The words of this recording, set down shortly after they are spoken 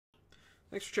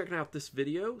Thanks for checking out this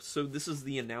video. So this is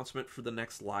the announcement for the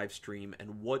next live stream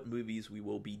and what movies we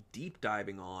will be deep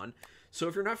diving on. So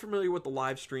if you're not familiar with the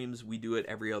live streams, we do it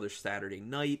every other Saturday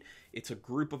night. It's a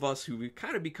group of us who we've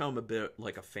kind of become a bit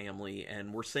like a family,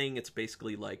 and we're saying it's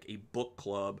basically like a book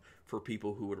club for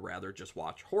people who would rather just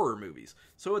watch horror movies.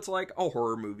 So it's like a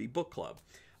horror movie book club.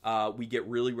 We get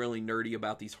really, really nerdy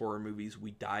about these horror movies.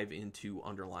 We dive into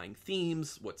underlying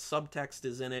themes, what subtext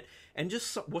is in it, and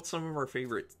just what some of our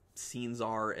favorite scenes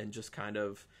are, and just kind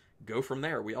of go from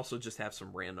there. We also just have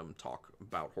some random talk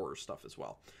about horror stuff as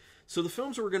well. So the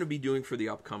films we're going to be doing for the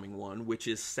upcoming one, which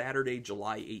is Saturday,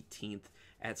 July 18th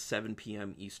at 7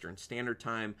 p.m. Eastern Standard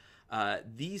Time.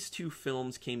 These two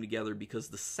films came together because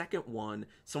the second one,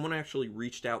 someone actually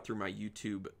reached out through my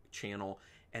YouTube channel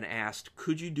and asked,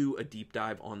 could you do a deep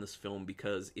dive on this film,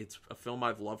 because it's a film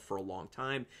I've loved for a long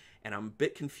time and I'm a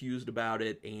bit confused about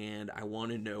it, and I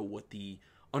want to know what the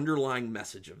underlying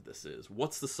message of this is.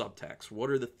 What's the subtext? What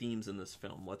are the themes in this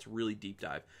film? Let's really deep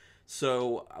dive.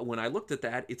 So when I looked at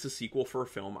that, it's a sequel for a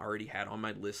film I already had on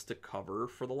my list to cover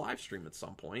for the live stream at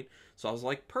some point. So I was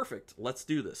like, perfect, let's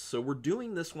do this. So we're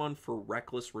doing this one for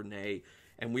Reckless Renee,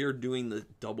 and we are doing the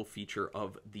double feature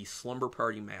of the Slumber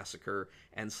Party Massacre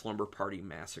and Slumber Party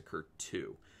Massacre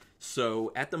 2.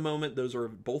 So at the moment, those are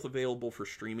both available for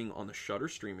streaming on the Shudder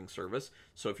streaming service.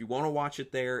 So if you want to watch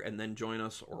it there and then join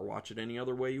us, or watch it any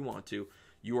other way you want to,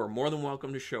 you are more than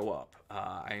welcome to show up.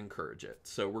 I encourage it.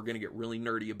 So we're going to get really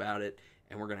nerdy about it,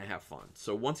 and we're going to have fun.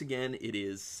 So once again, it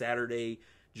is Saturday,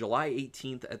 July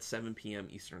 18th at 7 p.m.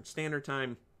 Eastern Standard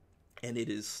Time, and it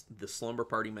is the Slumber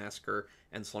Party Massacre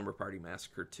and Slumber Party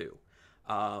Massacre 2.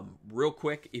 Real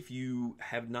quick, if you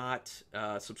have not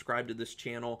subscribed to this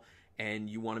channel,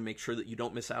 and you want to make sure that you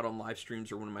don't miss out on live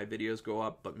streams or when my videos go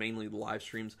up, but mainly the live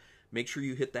streams, make sure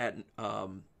you hit that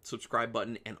subscribe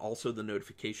button and also the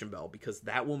notification bell, because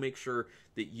that will make sure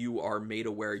that you are made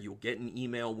aware. You'll get an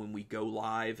email when we go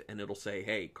live, and it'll say,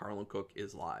 hey, Carlin Cook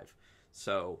is live.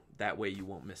 So that way you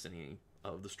won't miss any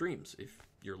of the streams if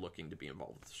you're looking to be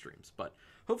involved with the streams. But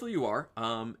hopefully you are,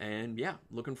 and yeah,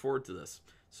 looking forward to this.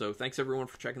 So thanks everyone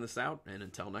for checking this out, and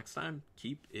until next time,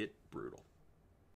 keep it brutal.